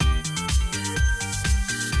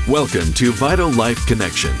Welcome to Vital Life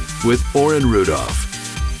Connection with Oren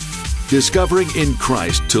Rudolph. Discovering in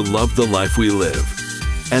Christ to love the life we live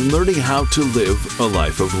and learning how to live a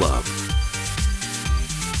life of love.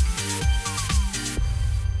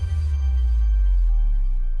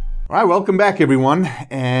 All right, welcome back, everyone.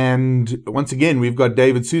 And once again, we've got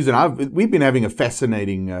David Susan. We've been having a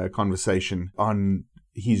fascinating conversation on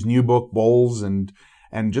his new book, Balls, and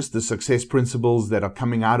just the success principles that are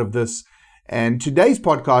coming out of this. And today's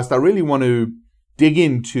podcast, I really want to dig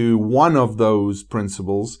into one of those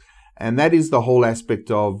principles, and that is the whole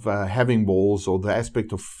aspect of having balls, or the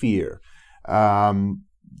aspect of fear.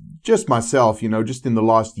 Just myself, just in the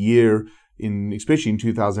last year, especially in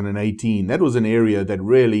 2018, that was an area that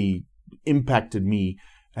really impacted me,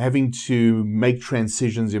 having to make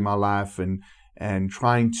transitions in my life and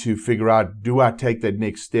trying to figure out, do I take that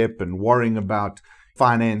next step, and worrying about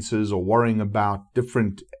finances or worrying about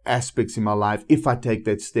different aspects in my life. If I take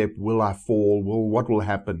that step, will I fall? What will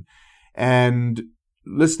happen? And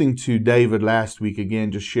listening to David last week, again,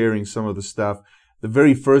 just sharing some of the stuff, the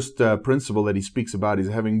very first principle that he speaks about is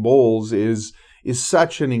having balls is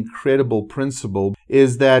such an incredible principle,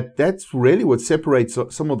 is that's really what separates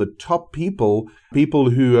some of the top people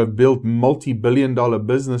who have built multi-billion-dollar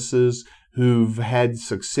businesses, who've had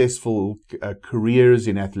successful careers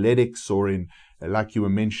in athletics or in, like you were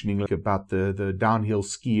mentioning, like about the downhill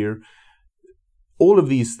skier. All of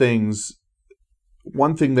these things,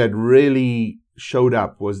 one thing that really showed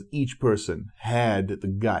up was each person had the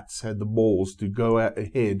guts, had the balls to go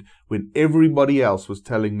ahead when everybody else was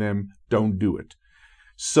telling them, don't do it.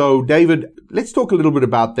 So, David, let's talk a little bit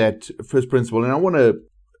about that first principle. And I want to,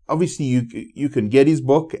 obviously, you can get his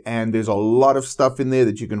book, and there's a lot of stuff in there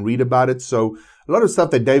that you can read about it. So a lot of stuff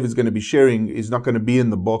that David's going to be sharing is not going to be in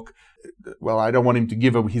the book. Well, I don't want him to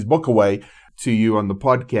give his book away to you on the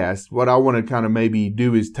podcast. What I want to kind of maybe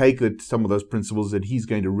do is take some of those principles that he's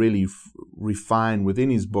going to really refine within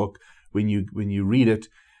his book when you read it,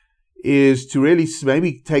 is to really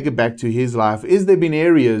maybe take it back to his life. Is there been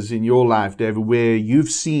areas in your life, David, where you've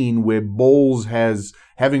seen where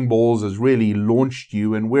having balls has really launched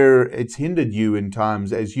you, and where it's hindered you in times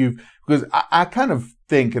because I kind of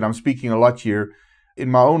think, and I'm speaking a lot here, in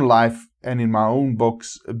my own life and in my own book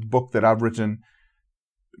that I've written,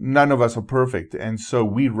 none of us are perfect. And so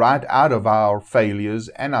we write out of our failures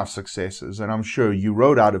and our successes. And I'm sure you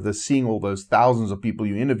wrote out of this, seeing all those thousands of people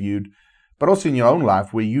you interviewed, but also in your own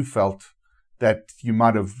life where you felt that you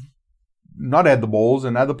might have not had the balls,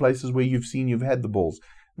 and other places where you've had the balls.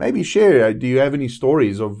 Maybe share, do you have any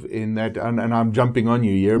stories in that? And I'm jumping on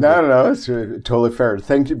you here. No, it's totally fair.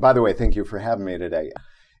 Thank you. By the way, thank you for having me today.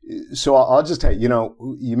 So I'll just tell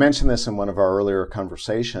you, you mentioned this in one of our earlier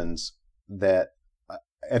conversations, that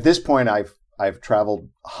at this point I've traveled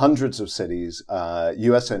hundreds of cities,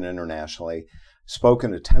 U.S. and internationally,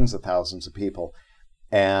 spoken to tens of thousands of people,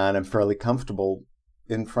 and I'm fairly comfortable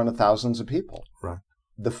in front of thousands of people. Right.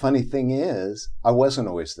 The funny thing is, I wasn't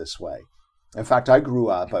always this way. In fact, I grew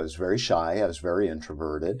up, I was very shy, I was very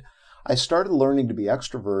introverted. I started learning to be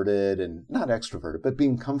extroverted, and not extroverted, but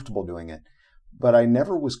being comfortable doing it. But I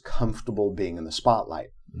never was comfortable being in the spotlight.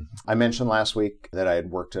 Mm-hmm. I mentioned last week that I had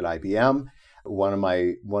worked at IBM. One of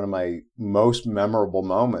my most memorable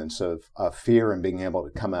moments of fear and being able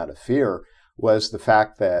to come out of fear was the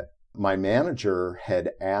fact that my manager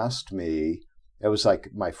had asked me, it was like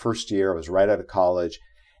my first year, I was right out of college,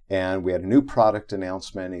 and we had a new product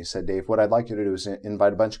announcement. He said, Dave, what I'd like you to do is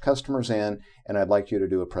invite a bunch of customers in, and I'd like you to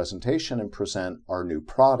do a presentation and present our new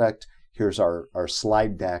product. Here's our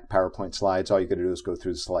slide deck, PowerPoint slides. All you got to do is go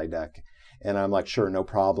through the slide deck. And I'm like, sure, no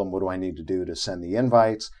problem. What do I need to do to send the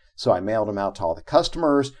invites? So I mailed them out to all the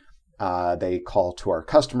customers. They call to our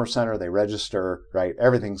customer center. They register, right?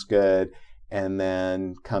 Everything's good. And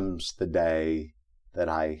then comes the day that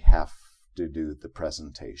I have to do the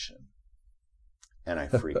presentation. And I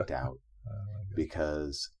freaked out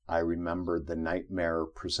because I remembered the nightmare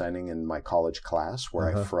presenting in my college class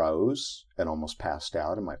where I froze and almost passed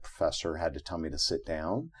out, and my professor had to tell me to sit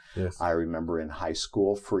down. Yes. I remember in high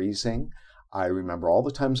school freezing. I remember all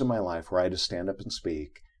the times in my life where I had to stand up and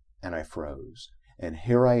speak, and I froze. And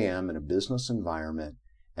here I am in a business environment,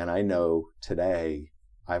 and I know today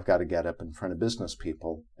I've got to get up in front of business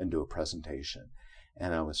people and do a presentation.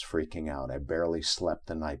 And I was freaking out. I barely slept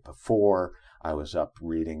the night before. I was up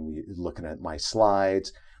reading, looking at my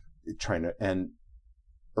slides, and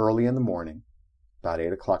early in the morning, about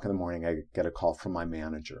 8 o'clock in the morning, I get a call from my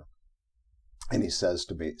manager. And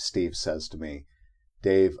Steve says to me,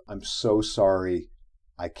 Dave, I'm so sorry.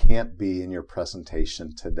 I can't be in your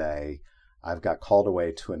presentation today. I've got called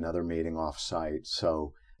away to another meeting off-site.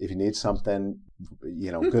 So if you need something,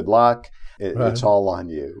 good luck. It's all on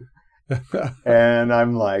you. And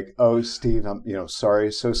I'm like, oh, Steve, I'm,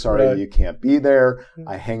 sorry, so sorry Right. you can't be there.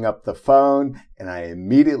 I hang up the phone and I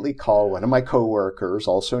immediately call one of my coworkers,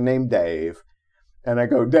 also named Dave. And I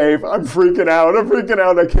go, Dave, I'm freaking out.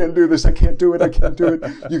 I can't do this. I can't do it.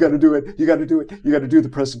 You got to do it. You got to do it. You got to do the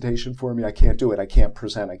presentation for me. I can't do it. I can't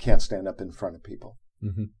present. I can't stand up in front of people.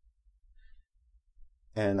 Mm-hmm.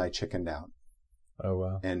 And I chickened out. Oh,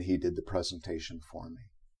 wow. And he did the presentation for me.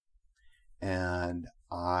 And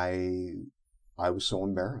I was so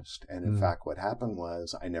embarrassed. And in fact, what happened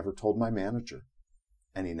was I never told my manager,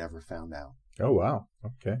 and he never found out. Oh, wow.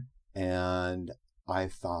 Okay. And I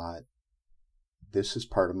thought, this is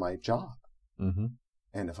part of my job. Mm-hmm.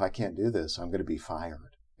 And if I can't do this, I'm going to be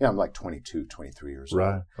fired. I'm like 22, 23 years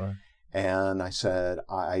old. Right. And I said,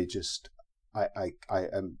 I'm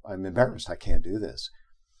embarrassed. I can't do this.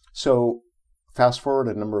 So fast forward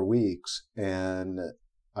a number of weeks, and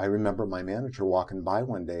I remember my manager walking by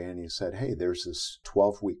one day, and he said, hey, there's this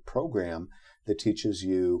 12-week program that teaches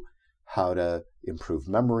you how to improve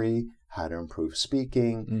memory, how to improve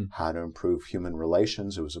speaking, how to improve human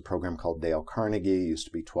relations. It was a program called Dale Carnegie. It used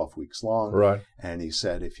to be 12 weeks long. Right. And he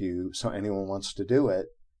said, anyone wants to do it.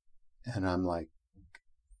 And I'm like,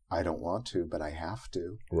 I don't want to, but I have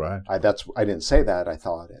to. Right. I didn't say that. I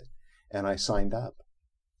thought it. And I signed up.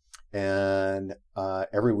 And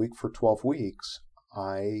every week for 12 weeks,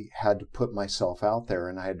 I had to put myself out there,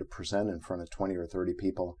 and I had to present in front of 20 or 30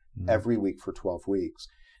 people every week for 12 weeks.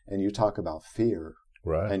 And you talk about fear.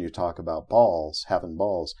 Right. And you talk about having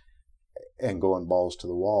balls, and going balls to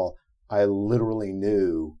the wall. I literally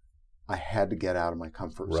knew I had to get out of my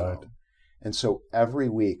comfort zone. And so every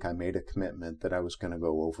week I made a commitment that I was going to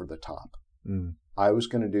go over the top. I was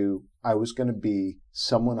going to be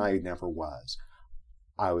someone I never was.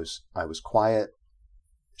 I was quiet,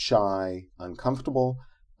 shy, uncomfortable.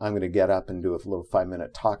 I'm going to get up and do a little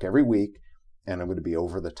 5-minute talk every week, and I'm going to be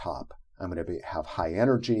over the top. I'm going to have high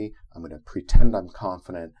energy. I'm going to pretend I'm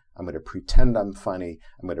confident. I'm going to pretend I'm funny.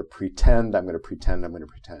 I'm going to pretend.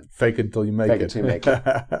 Fake it till you make it. Fake it till you make it.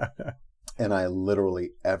 And I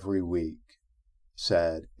literally every week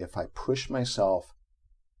said, if I push myself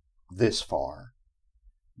this far,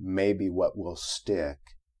 maybe what will stick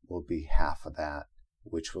will be half of that,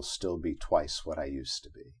 which will still be twice what I used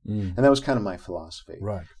to be. And that was kind of my philosophy.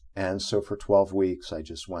 Right. And so for 12 weeks, I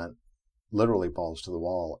just went literally balls to the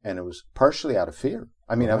wall. And it was partially out of fear.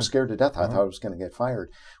 I mean, I was scared to death. I thought I was going to get fired.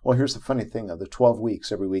 Well, here's the funny thing. Of the 12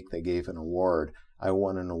 weeks, every week they gave an award. I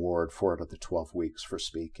won an award for it of the 12 weeks for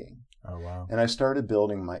speaking. Oh, wow. And I started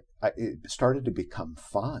it started to become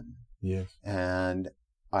fun. Yes. And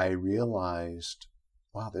I realized,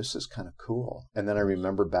 wow, this is kind of cool. And then I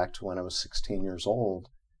remembered back to when I was 16 years old,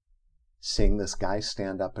 seeing this guy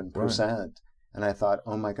stand up and present. Right. And I thought,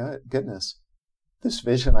 oh my goodness, this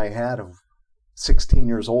vision I had of 16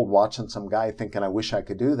 years old watching some guy thinking, I wish I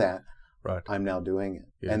could do that. Right. I'm now doing it.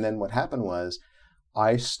 Yes. And then what happened was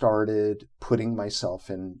I started putting myself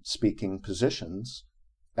in speaking positions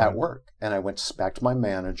at work. And I went back to my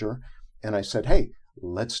manager and I said, hey,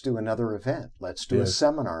 let's do another event. Let's do a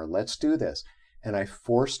seminar. Let's do this. And I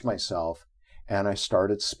forced myself, and I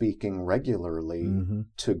started speaking regularly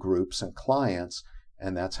to groups and clients.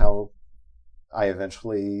 And that's how I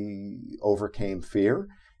eventually overcame fear.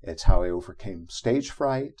 It's how I overcame stage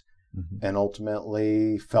fright and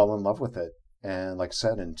ultimately fell in love with it. And like I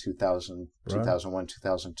said, in 2001,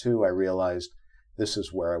 2002, I realized this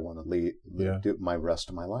is where I want to do my rest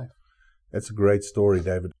of my life. That's a great story,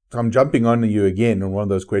 David. I'm jumping on to you again on one of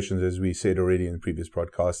those questions, as we said already in the previous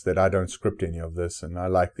podcast, that I don't script any of this, and I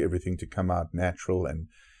like everything to come out natural.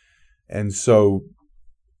 And so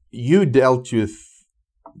you dealt with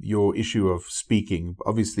your issue of speaking.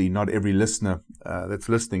 Obviously, not every listener that's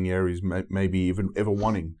listening here is maybe even ever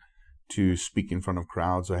wanting to speak in front of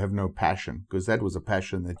crowds or have no passion, because that was a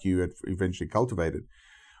passion that you had eventually cultivated.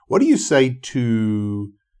 What do you say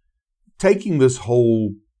to taking this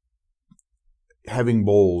whole having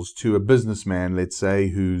balls to a businessman, let's say,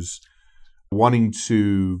 who's wanting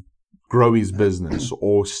to grow his business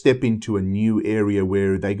or step into a new area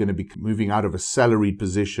where they're going to be moving out of a salaried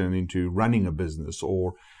position into running a business,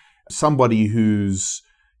 or somebody who's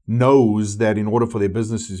knows that in order for their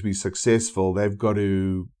businesses to be successful, they've got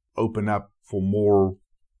to open up for more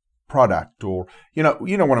product, or you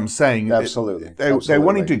know what I'm saying. Absolutely. They're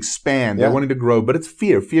wanting to expand, they're wanting to grow, but it's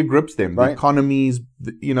fear grips them. Right. The economies,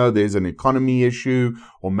 there's an economy issue,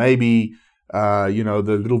 or maybe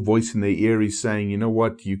the little voice in their ear is saying, you know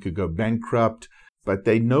what, you could go bankrupt, but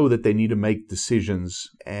they know that they need to make decisions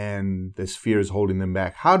and this fear is holding them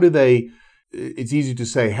back. How do they it's easy to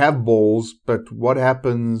say have balls, but what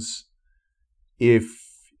happens if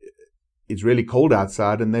it's really cold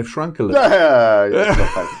outside and they've shrunk a little?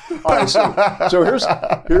 All right, so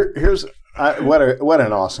here's what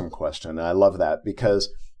an awesome question. I love that because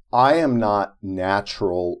I am not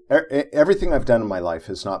natural. Everything I've done in my life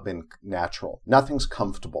has not been natural. Nothing's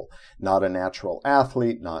comfortable. Not a natural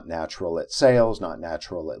athlete, not natural at sales, not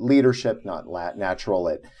natural at leadership, not natural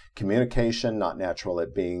at communication, not natural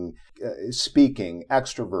at being speaking,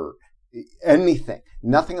 extrovert, anything.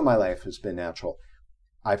 Nothing in my life has been natural.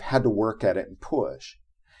 I've had to work at it and push.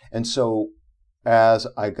 And so as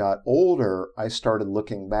I got older, I started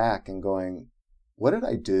looking back and going, what did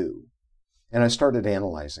I do? And I started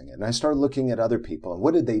analyzing it. And I started looking at other people and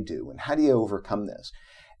what did they do? And how do you overcome this?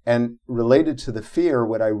 And related to the fear,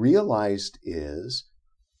 what I realized is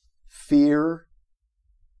fear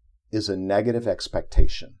is a negative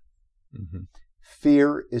expectation. Mm-hmm.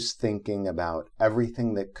 Fear is thinking about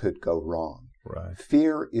everything that could go wrong. Right.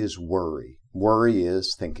 Fear is worry. Worry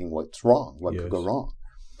is thinking what's wrong, what Yes. could go wrong.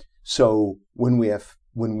 So when we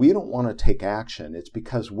don't want to take action, it's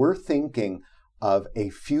because we're thinking of a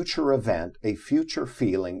future event, a future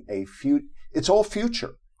feeling, it's all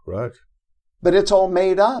future. Right. But it's all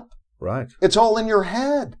made up. Right. It's all in your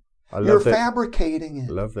head. You're fabricating it.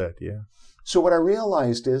 I love that, yeah. So what I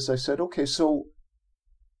realized is I said, okay, so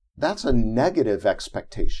that's a negative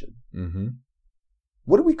expectation. Mm-hmm.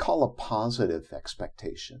 What do we call a positive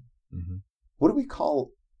expectation? Mm-hmm. What do we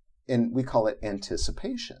call, and we call it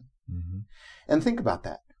anticipation. Mm-hmm. And think about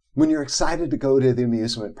that. When you're excited to go to the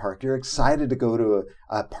amusement park, you're excited to go to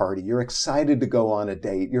a party, you're excited to go on a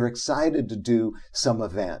date, you're excited to do some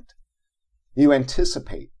event. You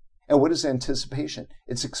anticipate. And what is anticipation?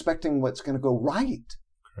 It's expecting what's going to go right,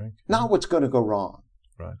 Correct. not what's going to go wrong.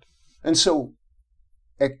 Right. And so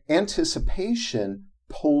anticipation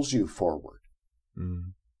pulls you forward,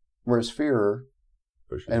 whereas fear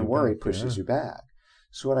and worry pushes you back.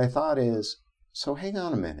 So what I thought is, so hang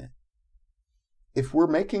on a minute. If we're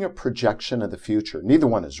making a projection of the future, neither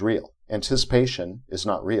one is real. Anticipation is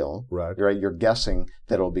not real. Right. You're guessing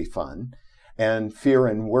that it'll be fun. And fear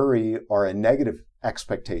and worry are a negative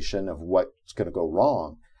expectation of what's going to go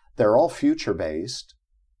wrong. They're all future-based.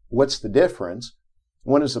 What's the difference?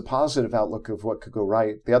 One is a positive outlook of what could go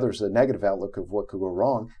right. The other is a negative outlook of what could go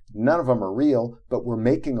wrong. None of them are real, but we're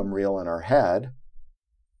making them real in our head.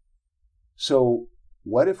 So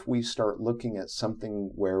what if we start looking at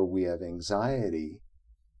something where we have anxiety?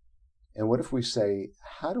 And what if we say,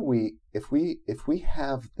 if we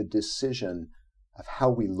have the decision of how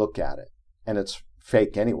we look at it, and it's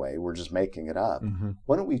fake anyway, we're just making it up,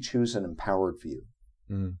 why don't we choose an empowered view?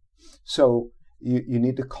 So you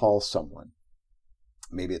need to call someone.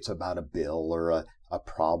 Maybe it's about a bill or a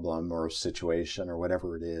problem or a situation or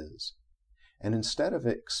whatever it is. And instead of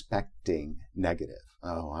expecting negative,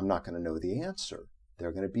 oh, I'm not going to know the answer.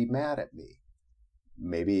 They're going to be mad at me.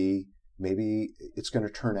 Maybe it's going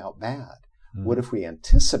to turn out bad. What if we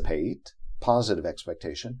anticipate positive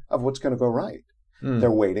expectation of what's going to go right?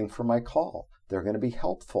 They're waiting for my call. They're going to be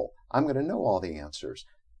helpful. I'm going to know all the answers.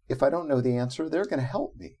 If I don't know the answer, they're going to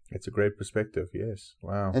help me. It's a great perspective, yes.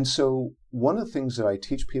 Wow. And so one of the things that I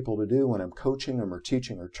teach people to do when I'm coaching them or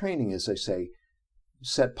teaching or training is I say,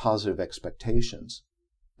 set positive expectations.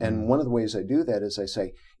 And one of the ways I do that is I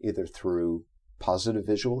say either through positive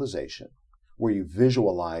visualization, where you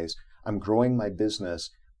visualize, I'm growing my business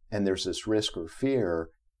and there's this risk or fear,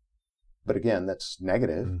 but again, that's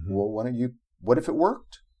negative. Well, what if it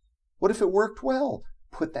worked? What if it worked well?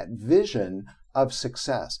 Put that vision of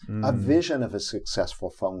success, a vision of a successful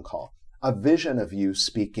phone call, a vision of you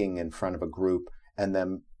speaking in front of a group and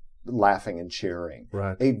them laughing and cheering,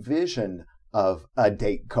 Right. a vision of a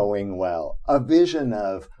date going well, a vision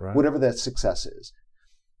of whatever that success is.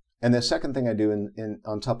 And the second thing I do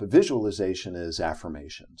on top of visualization is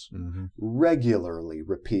affirmations. Regularly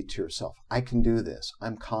repeat to yourself, I can do this.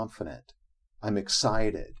 I'm confident. I'm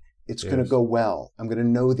excited. It's going to go well. I'm going to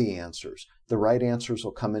know the answers. The right answers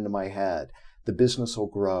will come into my head. The business will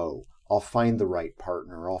grow. I'll find the right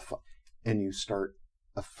partner. And you start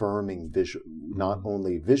affirming not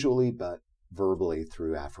only visually, but verbally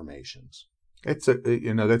through affirmations. That's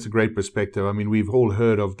a great perspective. I mean, we've all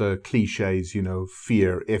heard of the cliches,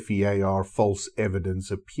 fear, F-E-A-R, false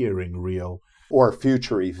evidence appearing real. Or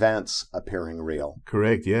future events appearing real.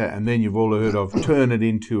 Correct, yeah. And then you've all heard of turn it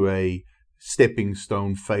into a stepping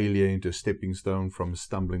stone, failure into a stepping stone from a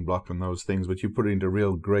stumbling block and those things. But you put it into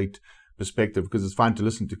real great perspective because it's fine to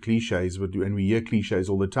listen to cliches, and we hear cliches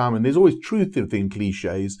all the time. And there's always truth within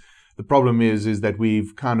cliches. The problem is that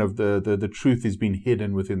we've kind of, the truth has been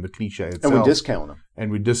hidden within the cliche itself. And we discount them.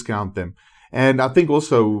 And we discount them. And I think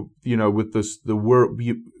also, with this,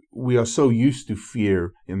 we are so used to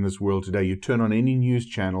fear in this world today. You turn on any news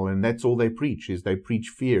channel and that's all they preach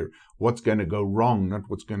fear. What's going to go wrong, not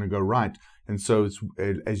what's going to go right. And so it's,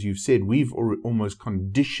 as you've said, we've almost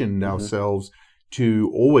conditioned ourselves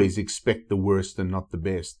to always expect the worst and not the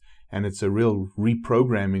best. And it's a real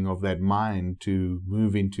reprogramming of that mind to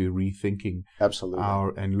move into rethinking. Absolutely.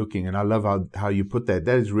 And looking. And I love how you put that.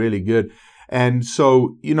 That is really good. And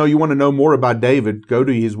so, you want to know more about David, go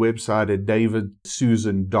to his website at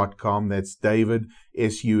davidsusan.com. That's David,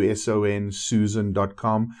 SUSON,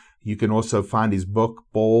 Susan.com. You can also find his book,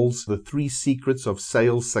 Balls, The 3 Secrets of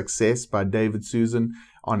Sales Success by David Susan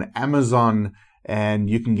on Amazon. And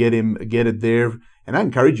you can get it there. And I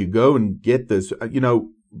encourage you, go and get this.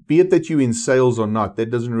 Be it that you're in sales or not, that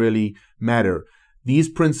doesn't really matter. These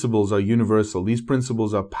principles are universal. These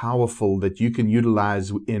principles are powerful that you can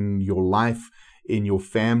utilize in your life, in your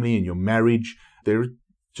family, in your marriage. They're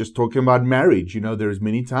just talking about marriage. There's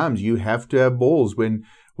many times you have to have balls when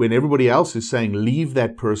everybody else is saying, leave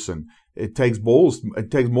that person. It takes balls.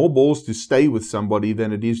 It takes more balls to stay with somebody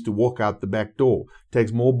than it is to walk out the back door. It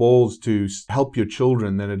takes more balls to help your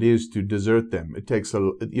children than it is to desert them. It takes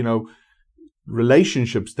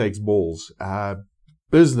relationships takes balls.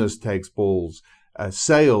 Business takes balls.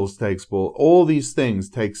 Sales takes balls. All these things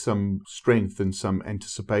take some strength and some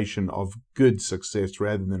anticipation of good success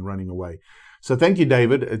rather than running away. So thank you,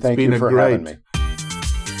 David. It's been a great.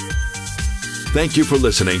 Thank you for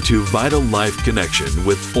listening to Vital Life Connection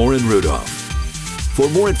with Oren Rudolph. For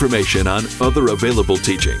more information on other available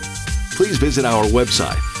teaching, please visit our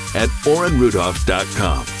website at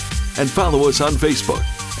orenrudolph.com and follow us on Facebook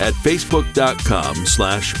at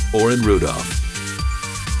facebook.com/Oren Rudolph.